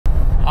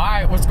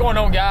Alright, what's going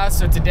on, guys?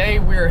 So today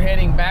we're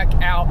heading back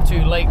out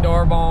to Lake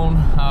Darbonne.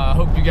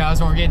 Hope you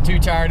guys aren't getting too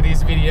tired of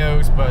these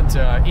videos, but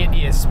it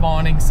is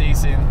spawning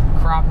season.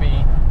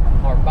 Crappie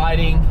are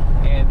biting,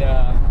 and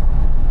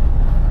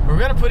we're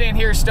gonna put in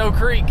here Stowe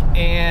Creek,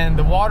 and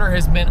the water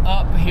has been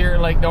up here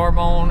at Lake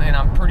Darbonne, and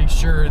I'm pretty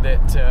sure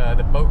that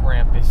the boat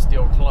ramp is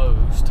still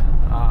closed.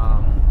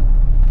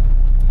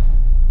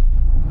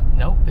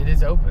 Nope, it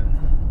is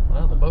open.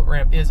 Well, the boat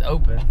ramp is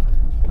open.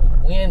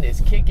 Wind is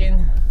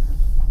kicking.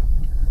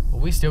 But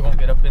we still gonna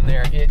get up in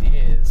there. It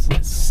is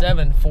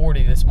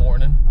 7:40 this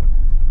morning,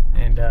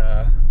 and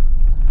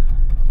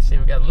see,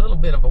 we got a little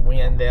bit of a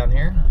wind down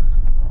here.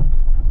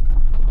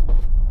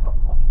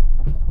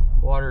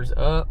 Water's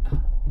up.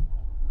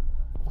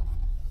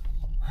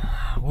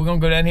 We're gonna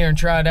go down here and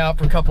try it out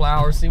for a couple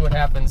hours, see what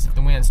happens. If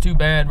the wind's too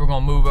bad, we're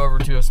gonna move over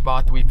to a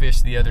spot that we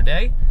fished the other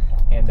day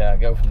and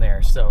go from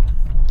there. So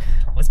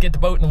let's get the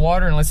boat in the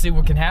water and let's see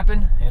what can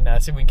happen, and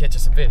see if we can catch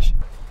us some fish.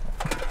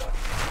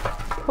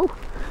 Whew.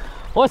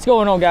 What's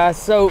going on, guys?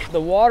 So the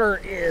water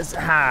is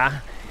high,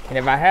 and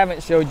if I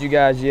haven't showed you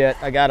guys yet,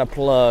 I got to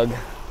plug.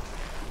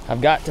 I've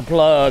got to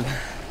plug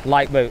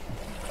light boot.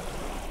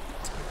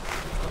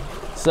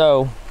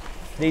 So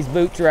these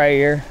boots right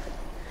here,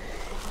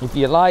 if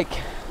you like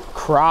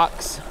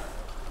Crocs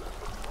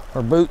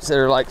or boots that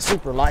are like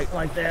super light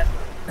like that,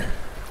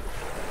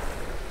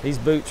 these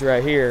boots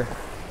right here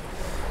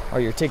are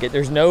your ticket.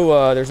 There's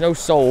no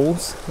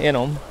soles in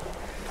them.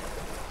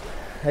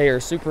 They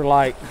are super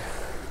light.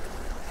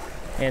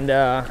 And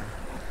I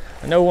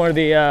know one of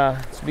the,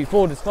 to be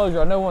full disclosure,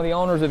 I know one of the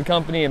owners of the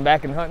company, and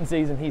back in hunting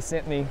season, he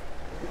sent me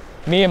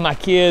and my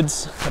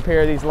kids a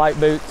pair of these light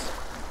boots,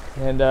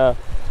 and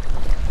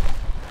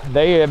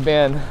they have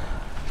been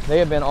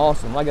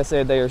awesome. Like I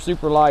said, they are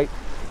super light,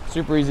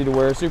 super easy to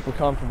wear, super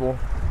comfortable.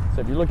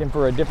 So if you're looking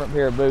for a different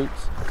pair of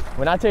boots,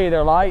 when I tell you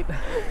they're light,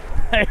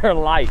 they are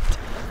light,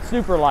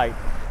 super light.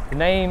 The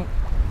name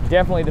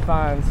definitely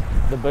defines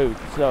the boot.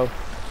 So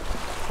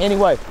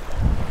anyway,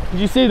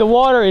 you see the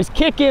water is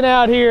kicking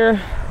out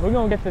here. We're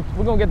gonna get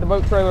the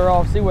boat trailer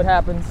off, see what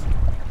happens.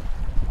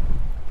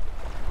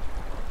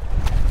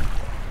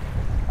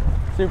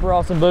 Super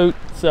awesome boot.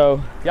 So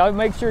y'all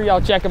make sure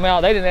y'all check them out.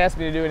 They didn't ask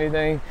me to do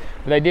anything,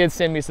 but they did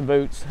send me some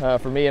boots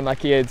for me and my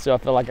kids, so I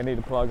feel like I need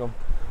to plug them.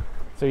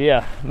 So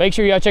yeah, make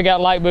sure y'all check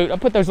out Light Boot. I'll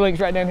put those links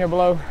right down here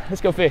below.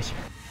 Let's go fish.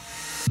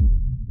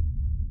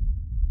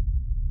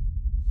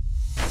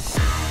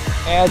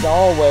 As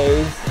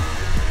always,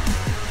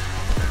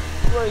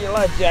 wear your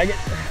life jacket,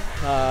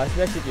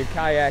 especially if you're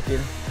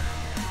kayaking.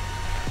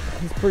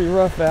 It's pretty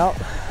rough out.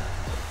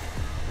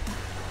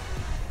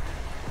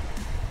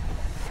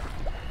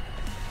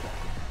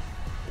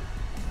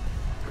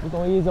 We're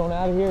gonna ease on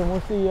out of here, and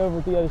we'll see you over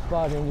at the other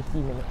spot in just a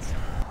few minutes.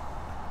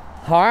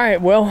 All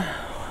right, well,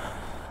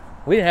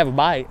 we didn't have a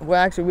bite. Well,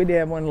 actually, we did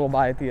have one little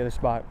bite at the other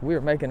spot. We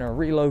were making a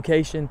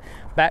relocation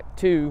back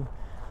to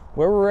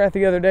where we were at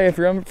the other day. If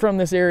you're from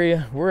this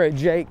area, we're at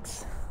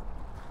Jake's.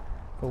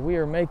 But we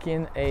are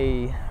making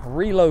a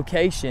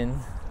relocation.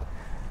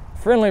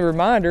 Friendly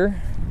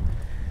reminder,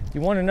 if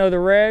you want to know the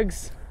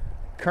regs,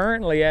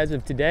 currently as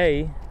of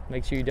today,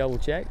 make sure you double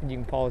check. You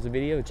can pause the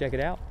video to check it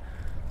out.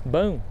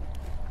 Boom.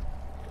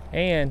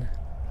 And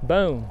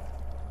boom.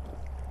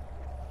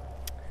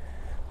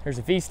 There's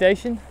a feed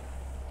station.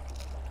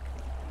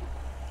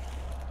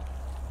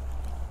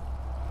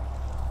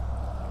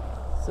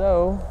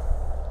 So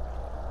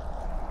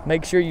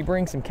make sure you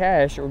bring some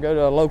cash or go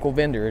to a local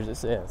vendor, as it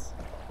says.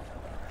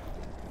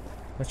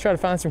 Let's try to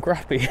find some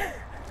crappie.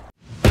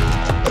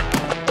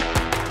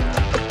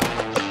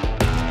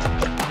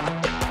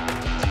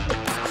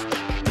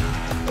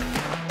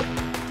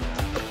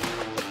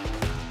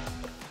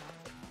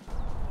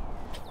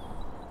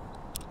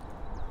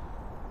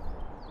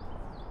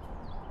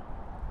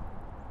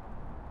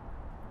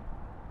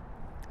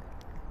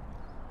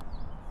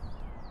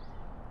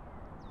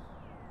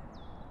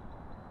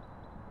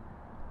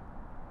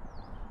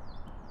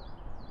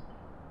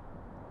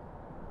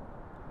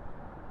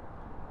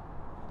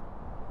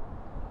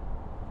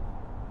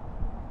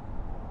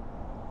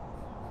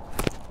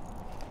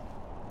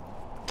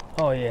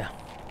 Oh yeah.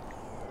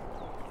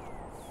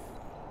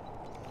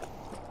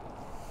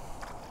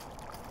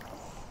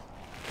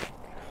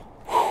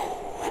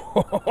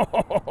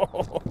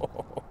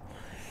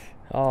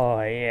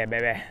 Oh yeah,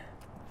 baby.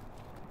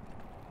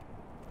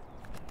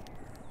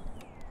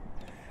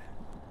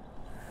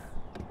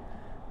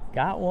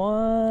 Got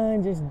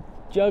one, just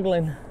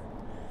juggling.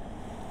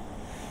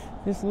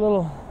 Just a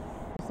little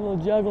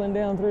juggling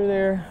down through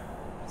there.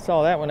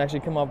 Saw that one actually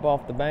come up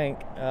off the bank,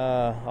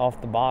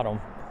 off the bottom.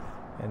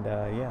 And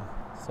yeah,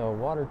 so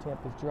water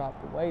temp has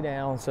dropped way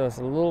down, so it's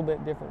a little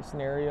bit different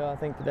scenario, I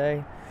think,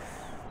 today.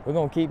 We're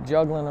gonna keep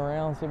juggling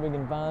around, see if we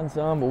can find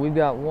some, but we've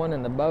got one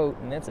in the boat,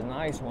 and that's a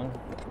nice one.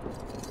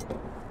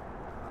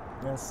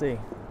 Let's see.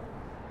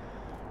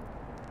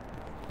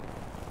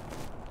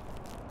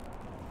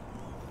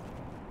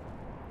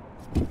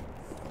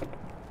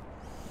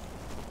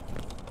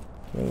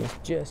 It was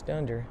just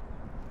under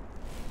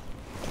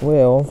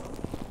 12.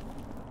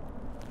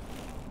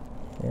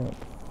 Yep.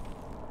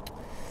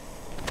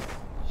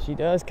 She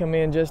does come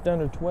in just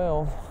under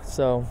 12,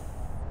 so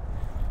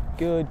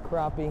good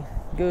crappie,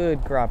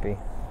 good crappie.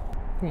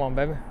 Come on,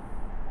 baby.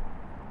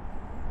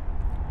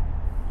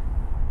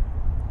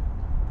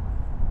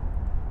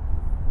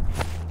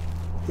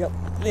 Yep.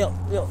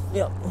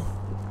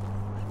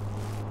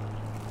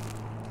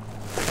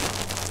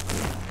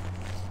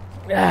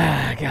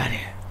 Ah, got it.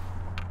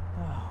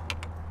 Oh,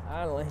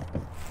 finally.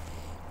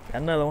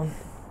 Got another one.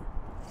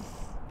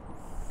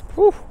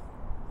 Whew.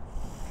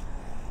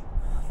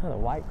 Another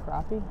white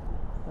crappie.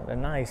 Another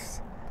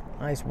nice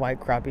white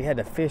crappie. Had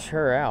to fish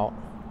her out.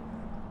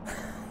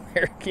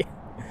 There again.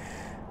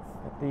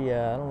 The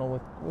I don't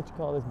know what you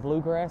call this,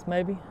 bluegrass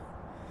maybe.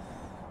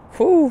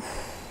 Whew.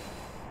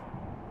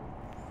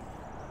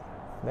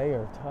 They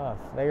are tough.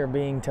 They are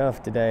being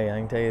tough today. I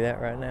can tell you that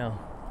right now.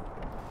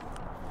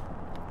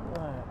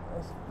 All right,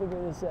 let's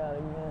figure this out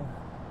again.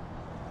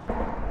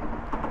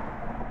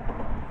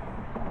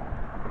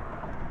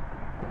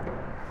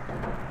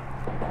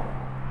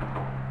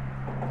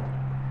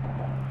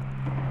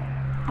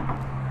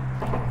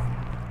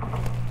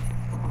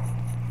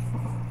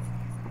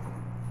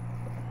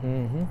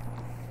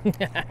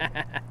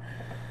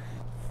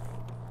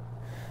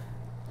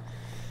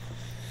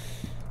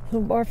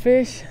 Little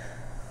barfish.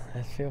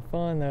 That's feel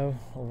fun though.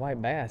 A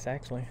white bass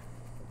actually.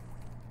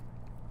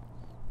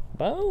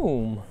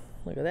 Boom!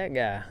 Look at that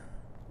guy.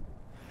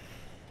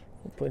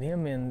 We'll put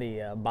him in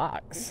the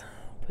box.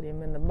 Put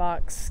him in the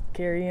box.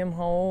 Carry him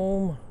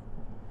home.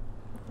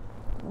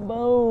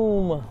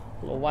 Boom!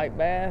 Little white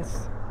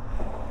bass.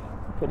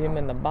 Put him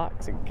in the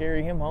box and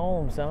carry him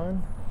home,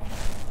 son.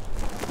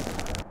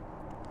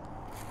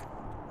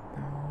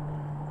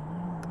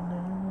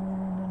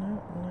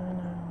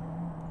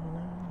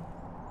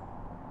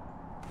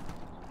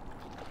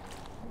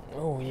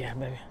 Oh yeah,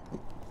 baby.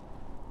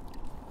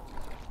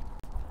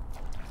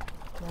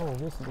 Oh,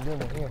 this is a good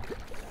one here.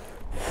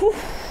 Whew.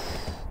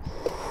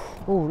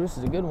 Oh, this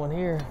is a good one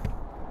here.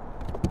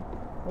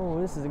 Oh,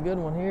 this is a good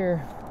one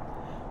here.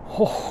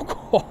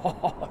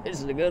 Oh, this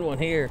is a good one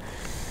here.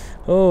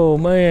 Oh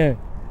man,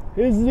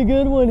 this is a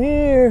good one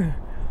here.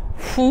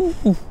 Whew.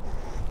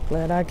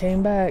 Glad I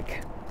came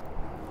back.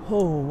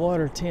 Oh,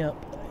 water temp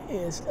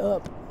is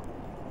up.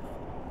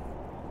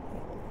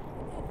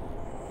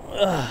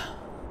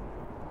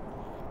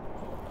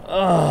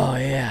 Oh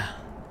yeah.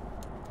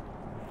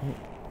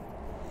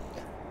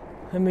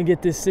 Let me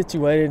get this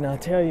situated and I'll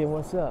tell you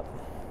what's up.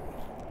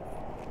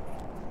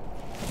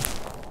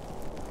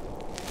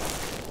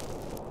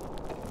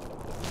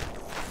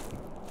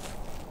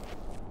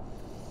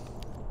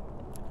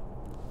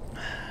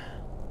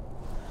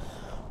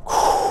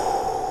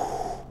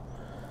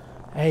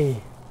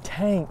 Hey,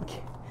 tank.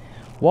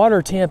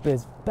 Water temp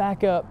is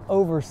back up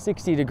over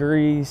 60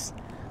 degrees.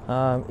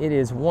 It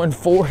is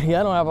 1:40.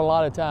 I don't have a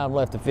lot of time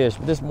left to fish,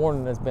 but this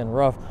morning has been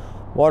rough.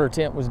 Water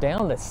temp was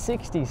down to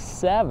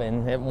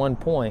 67 at one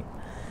point,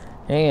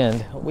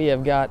 and we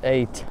have got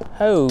a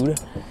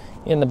toad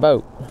in the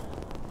boat.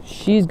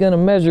 She's gonna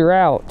measure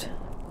out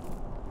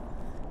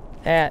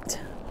at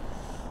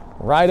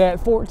right at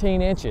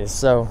 14 inches,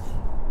 so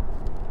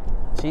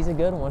she's a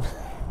good one.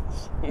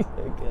 She's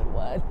a good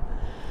one.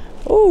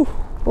 Ooh,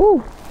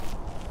 ooh,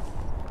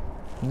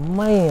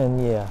 man,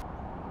 yeah.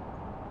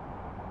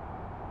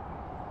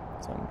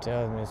 Something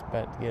tells me it's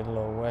about to get a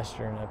little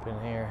western up in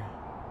here.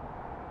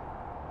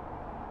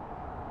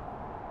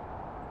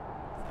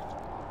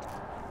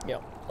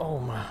 Yep. Oh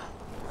my.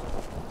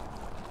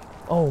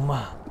 Oh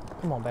my.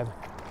 Come on, baby.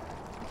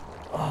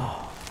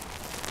 Oh.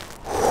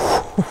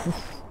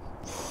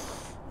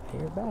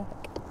 You're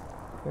back.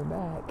 You're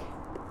back.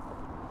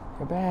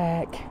 You're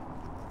back.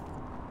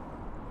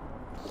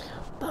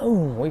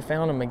 Boom. We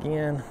found him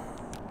again.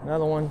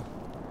 Another one.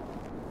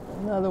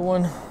 Another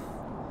one.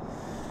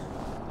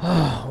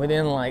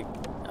 Within like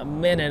a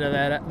minute of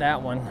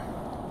that one.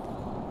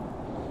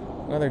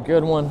 Another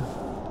good one.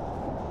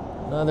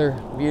 Another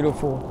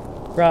beautiful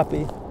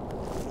crappie.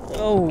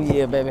 Oh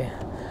yeah, baby.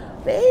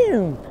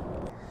 Damn.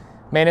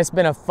 Man, it's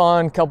been a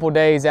fun couple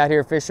days out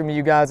here fishing with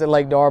you guys at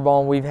Lake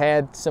Darbonne. We've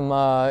had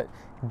some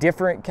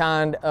different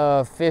kind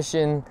of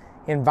fishing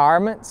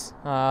environments.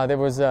 There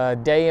was a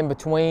day in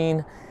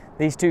between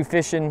these two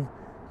fishing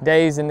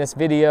days in this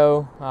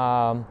video.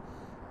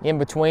 In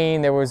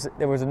between, there was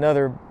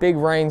another big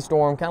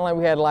rainstorm, kind of like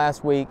we had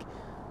last week.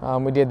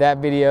 We did that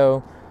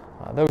video.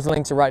 Those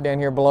links are right down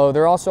here below.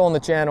 They're also on the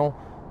channel,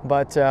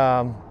 but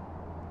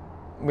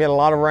we had a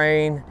lot of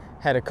rain,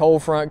 had a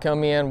cold front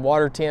come in,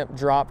 water temp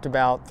dropped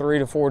about 3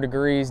 to 4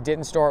 degrees,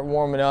 didn't start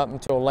warming up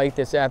until late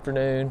this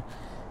afternoon,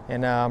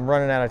 and I'm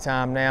running out of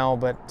time now,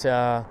 but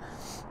I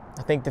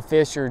think the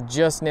fish are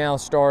just now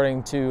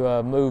starting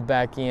to move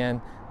back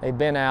in. They've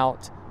been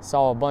out,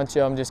 saw a bunch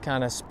of them just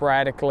kind of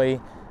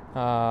sporadically,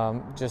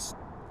 just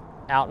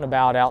out and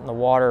about, out in the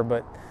water.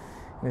 But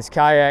in this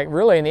kayak,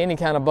 really in any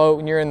kind of boat,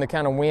 when you're in the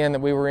kind of wind that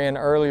we were in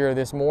earlier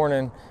this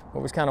morning, it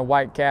was kind of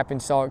white capping,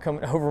 saw it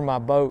coming over my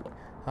boat.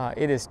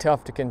 It is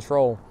tough to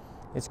control.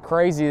 It's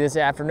crazy this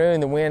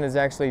afternoon. The wind has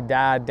actually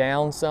died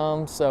down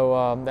some,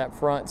 so that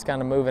front's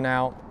kind of moving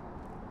out.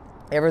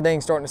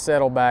 Everything's starting to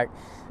settle back.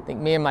 I think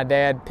me and my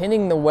dad,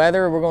 pending the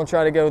weather, we're going to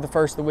try to go the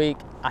first of the week.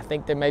 I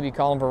think they may be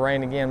calling for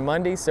rain again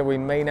Monday, so we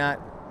may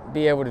not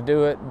be able to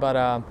do it.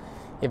 But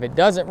if it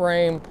doesn't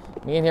rain,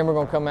 me and him are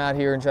going to come out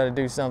here and try to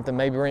do something.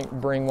 Maybe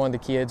bring one of the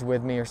kids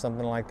with me or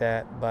something like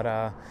that.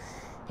 But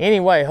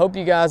anyway, hope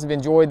you guys have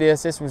enjoyed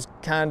this. This was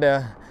kind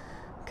of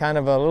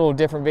a little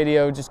different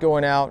video, just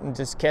going out and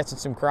just catching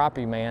some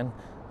crappie, man.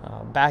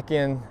 Back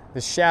in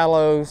the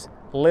shallows,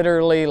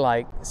 literally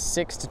like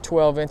 6 to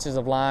 12 inches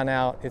of line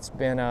out. It's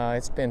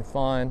been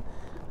fun.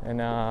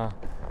 And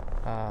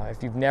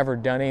if you've never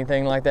done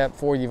anything like that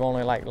before, you've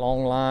only like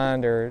long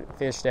lined or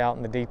fished out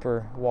in the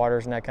deeper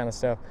waters and that kind of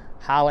stuff,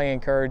 highly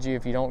encourage you,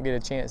 if you don't get a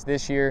chance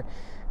this year,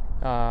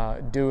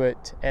 do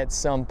it at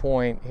some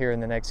point here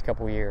in the next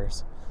couple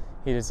years.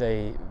 It is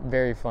a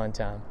very fun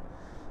time.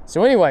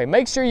 So anyway,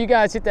 make sure you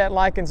guys hit that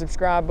like and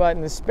subscribe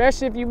button,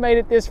 especially if you made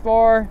it this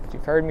far. If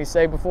you've heard me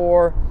say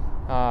before,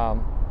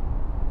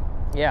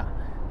 yeah,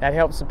 that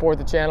helps support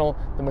the channel.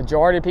 The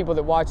majority of people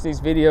that watch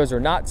these videos are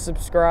not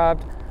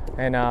subscribed,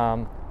 and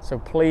so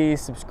please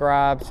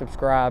subscribe,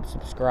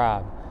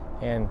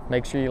 and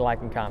make sure you like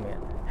and comment.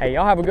 Hey,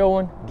 y'all have a good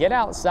one. Get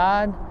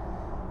outside.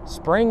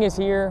 Spring is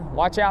here.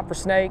 Watch out for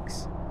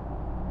snakes,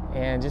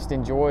 and just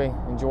enjoy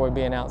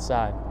being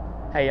outside.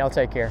 Hey, y'all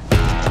take care.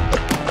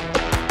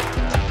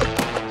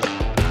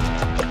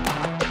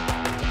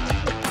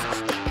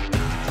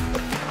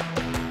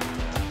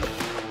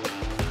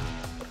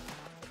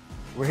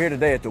 We're here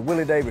today at the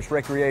Willie Davis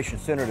Recreation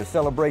Center to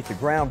celebrate the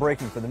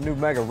groundbreaking for the new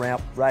mega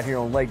ramp right here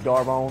on Lake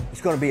Darbonne.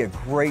 It's going to be a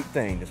great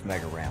thing, this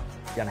mega ramp.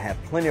 It's going to have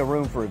plenty of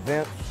room for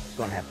events. It's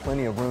going to have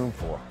plenty of room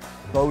for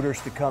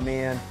boaters to come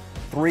in.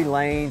 3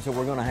 lanes that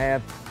we're going to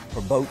have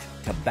for boats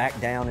to back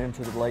down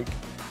into the lake.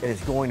 It is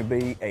going to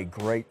be a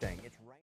great thing.